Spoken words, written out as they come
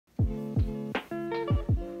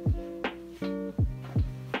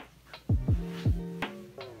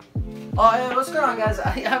Oh, hey, what's going on, guys? I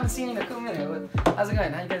haven't seen you in a cool minute. How's it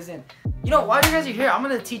going? How you guys doing? You know, while you guys are here, I'm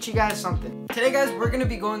gonna teach you guys something. Today, guys, we're gonna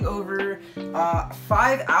be going over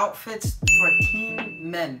 5 outfits for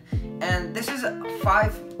teen men, and this is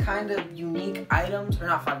 5 kind of unique items, or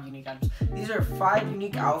not 5 unique items. These are 5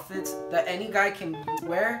 unique outfits that any guy can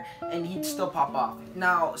wear, and he'd still pop off.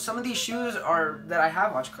 Now, some of these shoes are that I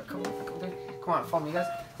have. Watch, come on, follow me, guys.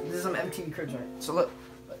 This is some MTV Cribs, right? So look.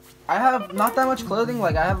 I have not that much clothing.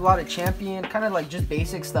 Like, I have a lot of Champion, kind of like just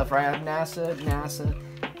basic stuff, right? I have NASA.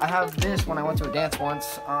 I have this when I went to a dance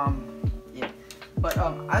once. Yeah. But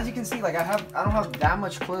as you can see, like, I don't have that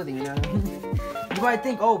much clothing, you know what I mean? You might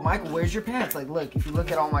think, oh, Michael, where's your pants? Like, look, if you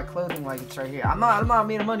look at all my clothing, like, it's right here. I'm not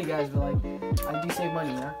made of money, guys, but like, I do save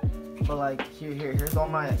money, you know? But like, here's all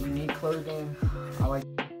my unique clothing. I like.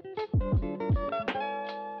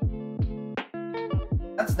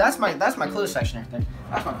 That's my clothes section right there.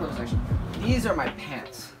 That's my clothes section. These are my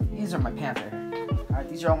pants. These are my pants right here. Alright,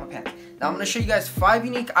 these are all my pants. Now I'm gonna show you guys 5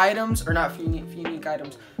 unique items, or not unique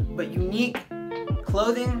items, but unique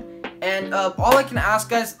clothing. And all I can ask,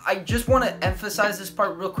 guys, I just want to emphasize this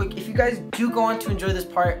part real quick. If you guys do go on to enjoy this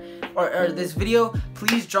part or this video,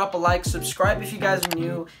 please drop a like, subscribe if you guys are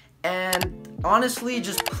new, and honestly,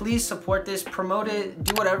 just please support this, promote it,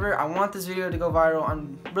 do whatever. I want this video to go viral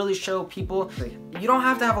and really show people you don't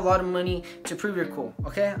have to have a lot of money to prove you're cool,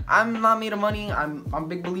 okay? I'm not made of money. I'm a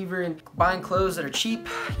big believer in buying clothes that are cheap,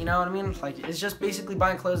 you know what I mean? Like, it's just basically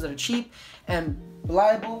buying clothes that are cheap and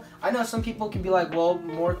reliable. I know some people can be like, well,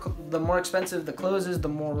 the more expensive the clothes is, the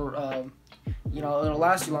more you know, it'll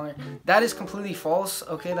last you longer. That is completely false,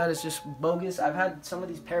 okay? That is just bogus. I've had some of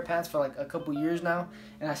these pair of pants for like a couple years now,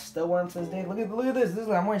 and I still wear them to this day. Look at this.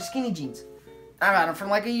 I'm wearing skinny jeans. I've had them for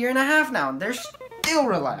like a year and a half now. They're still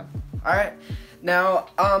reliable. All right. Now,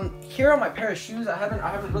 here are my pair of shoes. I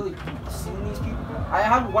haven't really seen these people. I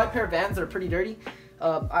have a white pair of Vans that are pretty dirty.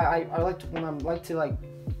 I like to, when I'm like to like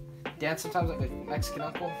dance sometimes like a Mexican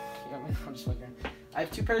uncle. You know what I mean? I'm just fucking. I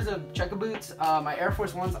have 2 pairs of checker boots. My Air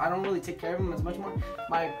Force Ones, I don't really take care of them as much more.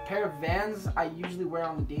 My pair of Vans, I usually wear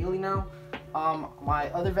on the daily now. My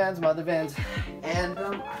other Vans, and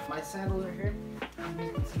my sandals are here.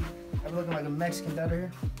 I'm looking like a Mexican dad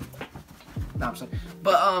here. No, I'm sorry.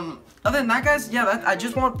 But other than that, guys, yeah, I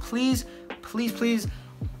just want, please,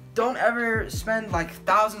 don't ever spend like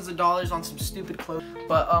thousands of dollars on some stupid clothes.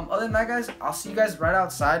 But other than that, guys, I'll see you guys right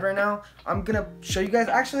outside right now. I'm gonna show you guys.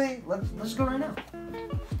 Actually, let's go right now.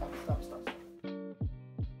 Stop.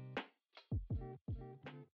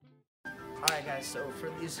 Alright, guys, so for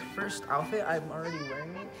this first outfit, I'm already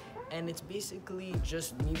wearing it, and it's basically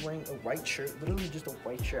just me wearing a white shirt, literally just a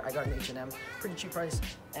white shirt. I got an H&M, pretty cheap price,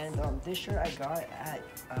 and this shirt I got at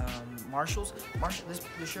Marshall's.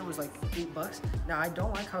 This shirt was like $8. Now, I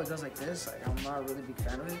don't like how it goes like this. I'm not a really big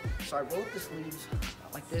fan of it, so I rolled the sleeves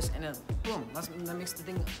like this, and then boom, that makes the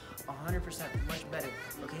thing 100% much better,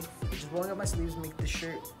 okay? Just rolling up my sleeves make the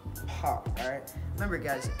shirt pop, alright? Remember,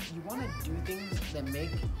 guys, you want to do things that make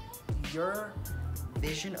your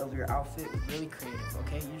vision of your outfit really creative,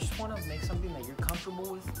 okay? You just want to make something that you're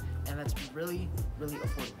comfortable with and that's really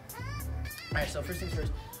affordable. Alright, so first things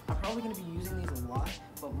first, I'm probably going to be using these a lot,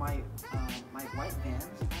 but my white Vans,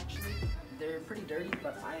 actually, they're pretty dirty,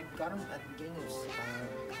 but I got them at the beginning of,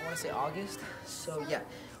 I want to say August, so yeah.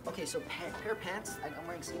 Okay, so pair of pants, I'm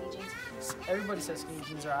wearing skinny jeans. Everybody says skinny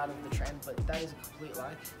jeans are out of the trend, but that is a complete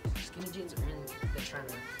lie. Skinny jeans are in the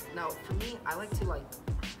trend. Now, for me, I like to roll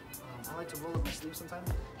up my sleeves sometimes.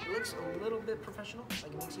 It looks a little bit professional,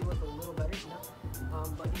 like it makes you look a little better, you know?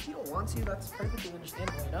 But if you don't want to, that's perfectly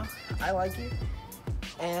understandable, you know? I like it,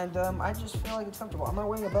 and I just feel like it's comfortable. I'm not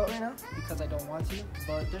wearing a belt right now because I don't want to,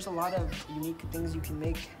 but there's a lot of unique things you can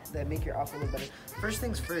make that make your outfit look better. First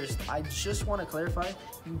things first, I just want to clarify,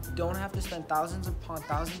 you don't have to spend thousands upon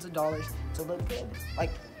thousands of dollars to look good.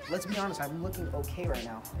 Like, let's be honest, I'm looking okay right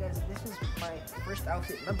now. Guys, this is my first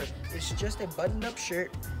outfit. Remember, it's just a buttoned up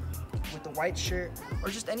shirt with the white shirt, or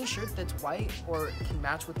just any shirt that's white or can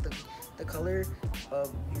match with the color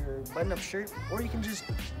of your button-up shirt, or you can just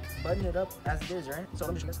button it up as it is, right? So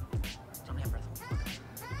let me show you guys. Tell me, I have breath.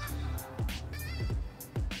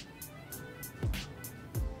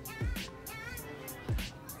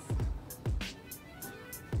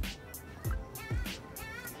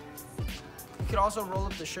 You could also roll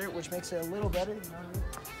up the shirt, which makes it a little better, you know what I mean?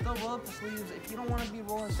 They'll roll up the sleeves. If you don't want to be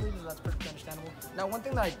rolling sleeves, that's perfectly understandable. Now, one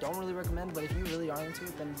thing that I don't really recommend, but if you really are into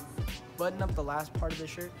it, then button up the last part of the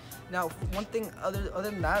shirt. Now, one thing other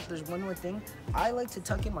than that, there's one more thing. I like to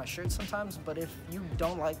tuck in my shirt sometimes, but if you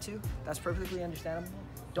don't like to, that's perfectly understandable.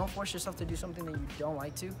 Don't force yourself to do something that you don't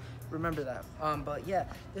like to. Remember that. But yeah,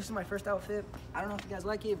 this is my first outfit. I don't know if you guys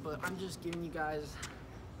like it, but I'm just giving you guys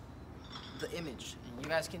the image. And you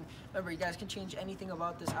guys can, remember, you guys can change anything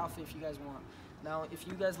about this outfit if you guys want. Now, if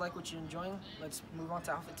you guys like what you're enjoying, let's move on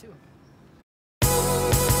to outfit 2.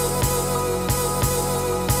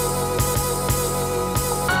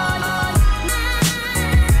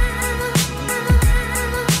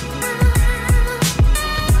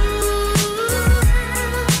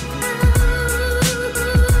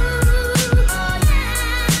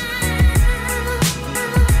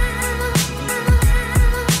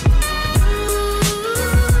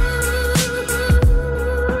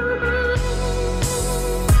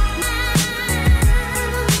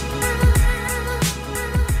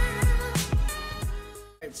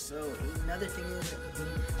 So another thing is the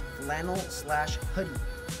flannel/hoodie.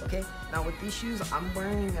 Okay, now with these shoes, I'm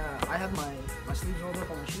wearing, I have my sleeves rolled up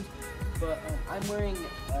on my shoes, but I'm wearing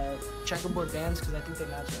checkerboard Vans because I think they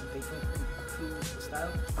match it. They look pretty cool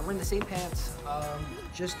style. I'm wearing the same pants.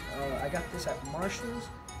 I got this at Marshall's.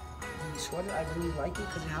 The sweater, I really like it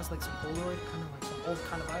because it has like some Polaroid, kind of like some old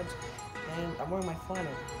kind of vibes. And I'm wearing my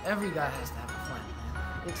flannel. Every guy has to have a flannel, man.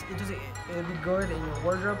 It'll be good in your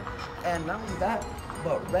wardrobe. And not only that,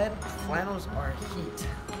 but red flannels are heat.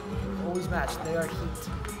 Always match, they are heat.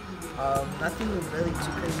 Nothing really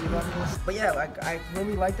too crazy about this. But yeah, like I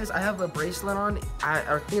really like this. I have a bracelet on.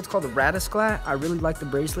 I think it's called the Radisclat. I really like the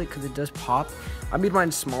bracelet because it does pop. I made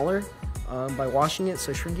mine smaller by washing it,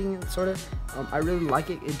 so shrinking it sort of. I really like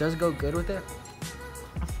it. It does go good with it.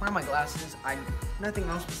 I'm wearing my glasses. Nothing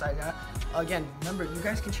else besides that. Again, remember, you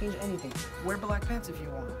guys can change anything. Wear black pants if you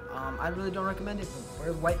want. I really don't recommend it, but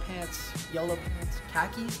wear white pants, yellow pants,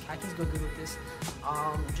 khakis. Khakis go good with this.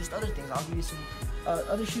 Just other things. I'll give you some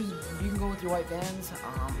other shoes. You can go with your white Vans.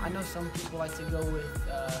 I know some people like to go with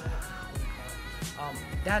what do you call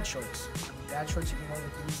it? Dad shorts. Dad shorts, you can go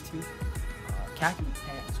with these too. Khaki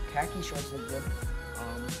pants. Khaki shorts look good.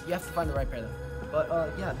 You have to find the right pair though. But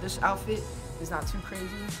yeah, this outfit is not too crazy.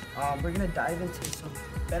 We're gonna dive into some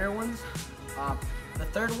better ones.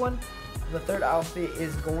 The third outfit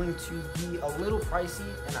is going to be a little pricey,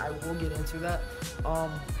 and I will get into that.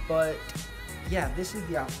 But yeah, this is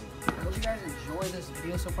the outfit. I hope you guys enjoy this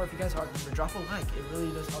video so far. If you guys are, drop a like. It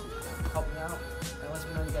really does help me out, and lets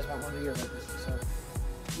me know you guys want more videos like this. So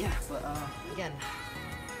yeah, but again,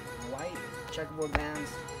 white checkerboard Vans,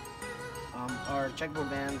 or checkerboard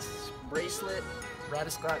Vans bracelet,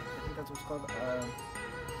 Radisclat, I think that's what it's called.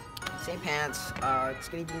 Same pants,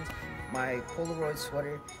 skinny jeans, my Polaroid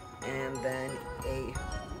sweater, and then a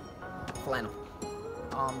flannel.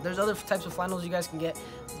 There's other types of flannels you guys can get.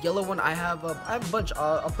 Yellow one, I have a bunch.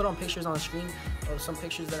 I'll put on pictures on the screen of some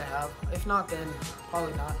pictures that I have. If not, then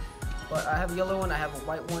probably not. But I have a yellow one, I have a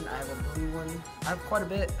white one, I have a blue one. I have quite a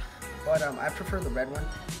bit, but I prefer the red one,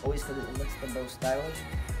 always because it looks the most stylish.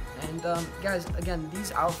 And guys, again,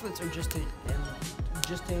 these outfits are just to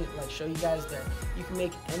like show you guys that you can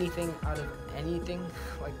make anything out of anything.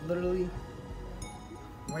 Like literally,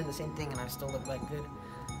 I'm wearing the same thing and I still look like good.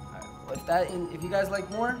 If you guys like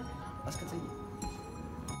more, let's continue.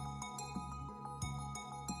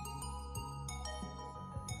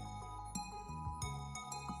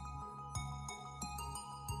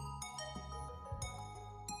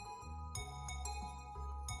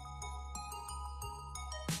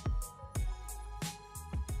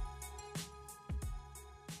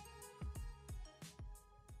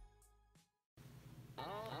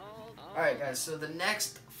 Alright guys, so the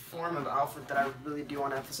next form of outfit that I really do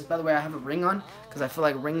want to emphasize, by the way, I have a ring on because I feel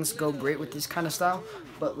like rings go great with this kind of style,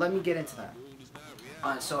 but let me get into that.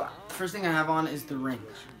 Alright, so the first thing I have on is the ring.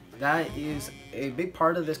 That is a big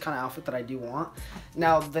part of this kind of outfit that I do want.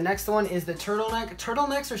 Now the next one is the turtleneck.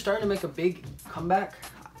 Turtlenecks are starting to make a big comeback.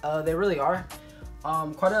 They really are.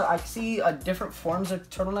 I see different forms of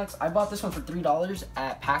turtlenecks. I bought this one for $3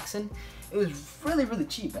 at Paxson. It was really, really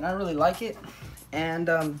cheap, and I really like it. And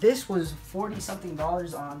this was 40-something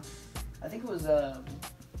on, I think it was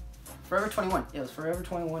Forever 21. It was Forever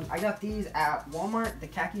 21. I got these at Walmart. The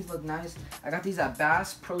khakis look nice. I got these at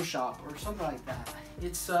Bass Pro Shop or something like that.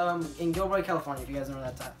 It's in Gilroy, California, if you guys know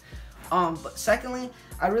that type. But secondly,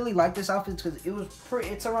 I really like this outfit because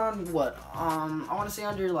it's around what? I want to say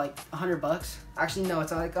under like $100. Actually, no,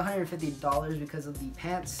 it's like $150 because of the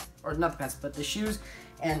pants, or not the pants, but the shoes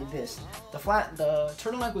and this. The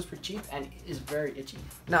turtleneck was pretty cheap and is very itchy.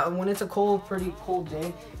 Now, when it's a pretty cold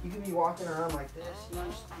day, you can be walking around like this, you know,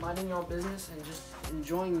 just minding your own business and just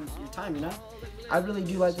enjoying your time, you know? I really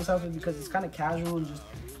do like this outfit because it's kind of casual and just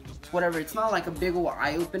whatever. It's not like a big old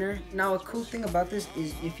eye opener. Now, a cool thing about this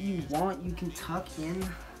is if you want, you can tuck in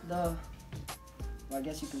the I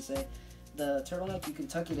guess you can say. The turtleneck, you can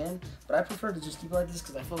tuck it in, but I prefer to just keep it like this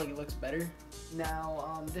because I feel like it looks better.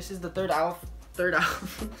 Now, this is the third outfit.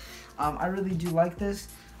 I really do like this.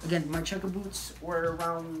 Again, my checker boots were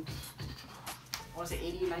around, I want to say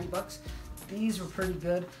 80, 90 bucks. These were pretty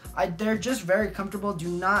good. They're just very comfortable. Do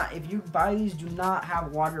not, if you buy these, do not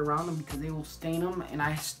have water around them because they will stain them. And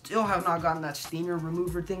I still have not gotten that stainer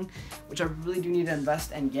remover thing, which I really do need to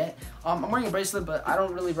invest and get. I'm wearing a bracelet, but I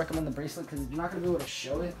don't really recommend the bracelet because you're not going to be able to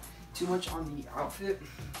show it too much on the outfit.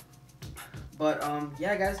 But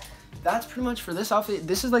yeah, guys, that's pretty much for this outfit.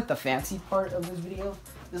 This is like the fancy part of this video.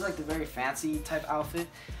 This is like the very fancy type outfit.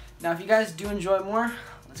 Now, if you guys do enjoy more,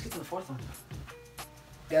 let's get to the fourth one.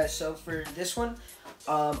 Guys, so for this one,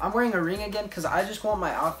 I'm wearing a ring again because I just want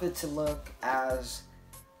my outfit to look as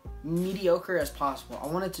mediocre as possible. I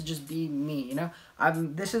want it to just be me, you know.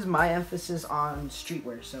 This is my emphasis on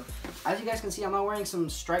streetwear. So as you guys can see, I'm not wearing some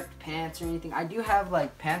striped pants or anything. I do have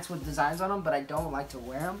like pants with designs on them, but I don't like to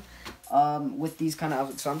wear them with these kind of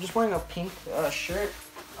outfits. So I'm just wearing a pink shirt.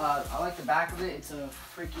 I like the back of it. It's a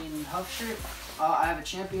freaking Huff shirt. I have a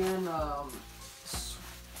Champion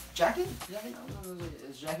jacket.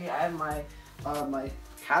 It's jacket. I have my my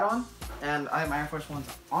hat on, and I have my Air Force Ones.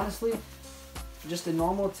 Honestly, just a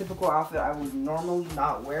normal, typical outfit I would normally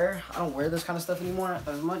not wear. I don't wear this kind of stuff anymore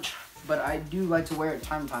as much, but I do like to wear it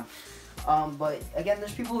time to time. But again,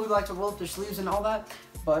 there's people who like to roll up their sleeves and all that.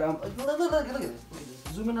 But look at this. Look at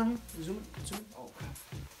this. Zoom in on here. Zoom in. Zoom in. Oh.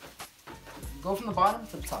 Go from the bottom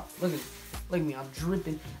to the top. Look at it. Look at me. I'm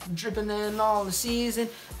dripping in all the season.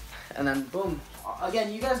 And then boom.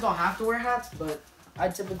 Again, you guys don't have to wear hats, but I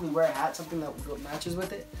typically wear a hat, something that matches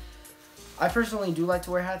with it. I personally do like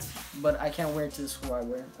to wear hats, but I can't wear it to the school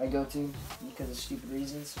I go to because of stupid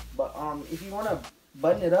reasons. But if you want to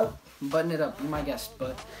button it up, be my guest.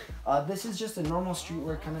 But this is just a normal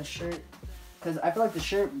streetwear kind of shirt because I feel like the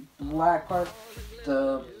shirt black part,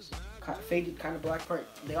 the faded kind of black part,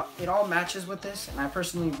 it all matches with this, and I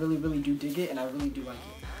personally really do dig it, and I really do like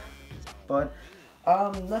it. But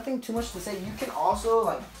nothing too much to say. You can also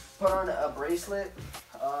like put on a bracelet.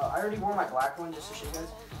 I already wore my black one just to show you guys,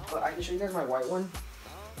 but I can show you guys my white one.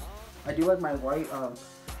 I do like my white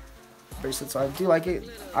bracelet, so I do like it.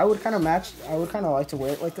 I would kind of match. I would kind of like to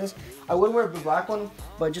wear it like this. I would wear the black one,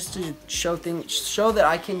 but just to show that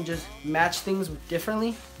I can just match things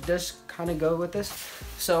differently. Just kind of go with this.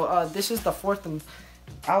 So this is the fourth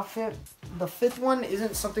outfit. The fifth one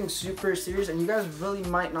isn't something super serious, and you guys really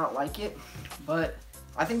might not like it, but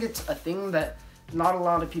I think it's a thing that not a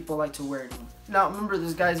lot of people like to wear anymore. Now remember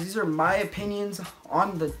this, guys, these are my opinions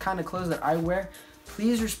on the kind of clothes that I wear.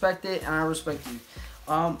 Please respect it, and I respect you.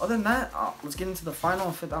 Other than that, let's get into the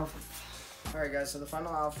final fifth outfit. Alright guys, so the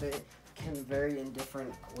final outfit can vary in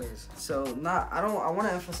different ways. So I want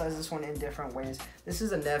to emphasize this one in different ways. This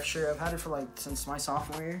is a Neff shirt. I've had it for like since my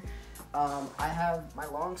sophomore year. I have my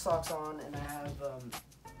long socks on, and I have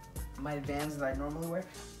my Vans that I normally wear.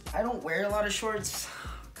 I don't wear a lot of shorts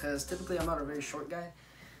because typically I'm not a very short guy.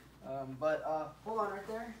 But hold on right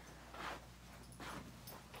there.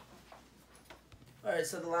 Alright,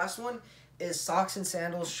 so the last one is socks and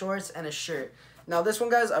sandals, shorts, and a shirt. Now this one,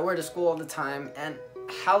 guys, I wear to school all the time, and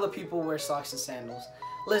how the people wear socks and sandals.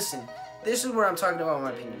 Listen, this is where I'm talking about my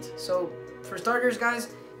opinions. So for starters,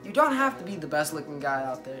 guys, you don't have to be the best looking guy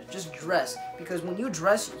out there. Just dress, because when you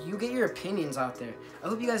dress, you get your opinions out there. I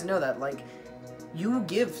hope you guys know that. Like, you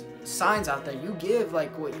give signs out there. You give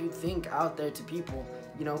like what you think out there to people.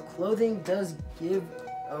 You know, clothing does give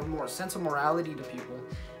a more sense of morality to people,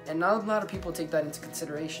 and not a lot of people take that into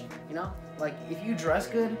consideration. You know, like if you dress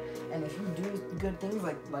good and if you do good things,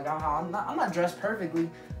 like I'm not dressed perfectly,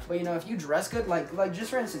 but you know, if you dress good, like just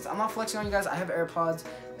for instance, I'm not flexing on you guys. I have AirPods.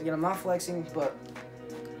 Again, I'm not flexing, but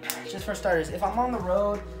just for starters, if I'm on the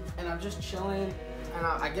road and I'm just chilling and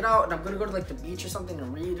I get out and I'm gonna go to like the beach or something to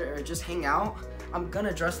read or just hang out, I'm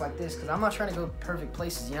gonna dress like this because I'm not trying to go perfect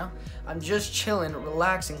places, you know? I'm just chilling,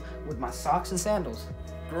 relaxing with my socks and sandals.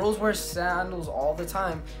 Girls wear sandals all the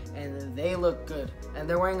time and they look good, and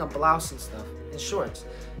they're wearing a blouse and stuff and shorts.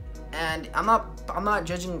 And I'm not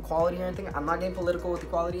judging equality or anything. I'm not getting political with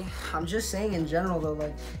equality. I'm just saying in general though,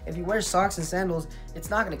 like if you wear socks and sandals, it's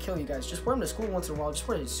not gonna kill you guys. Just wear them to school once in a while.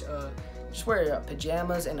 Just wear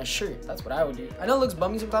pajamas and a shirt. That's what I would do. I know it looks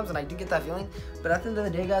bummy sometimes, and I do get that feeling, but at the end of the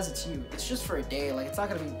day, guys, it's you. It's just for a day. Like it's not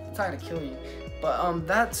gonna kill you. But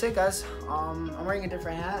that's it, guys. I'm wearing a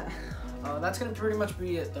different hat. That's gonna pretty much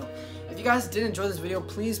be it though. If you guys did enjoy this video,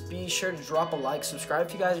 please be sure to drop a like, subscribe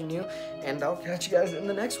if you guys are new, and I'll catch you guys in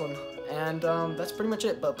the next one. And that's pretty much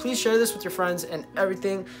it. But please share this with your friends and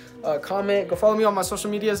everything. Comment, go follow me on my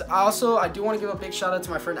social medias. I do want to give a big shout out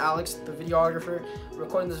to my friend Alex, the videographer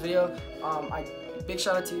recording this video. Big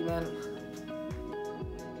shout out to you, man.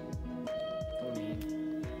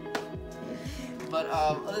 But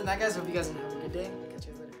other than that, guys, hope you guys have a good day.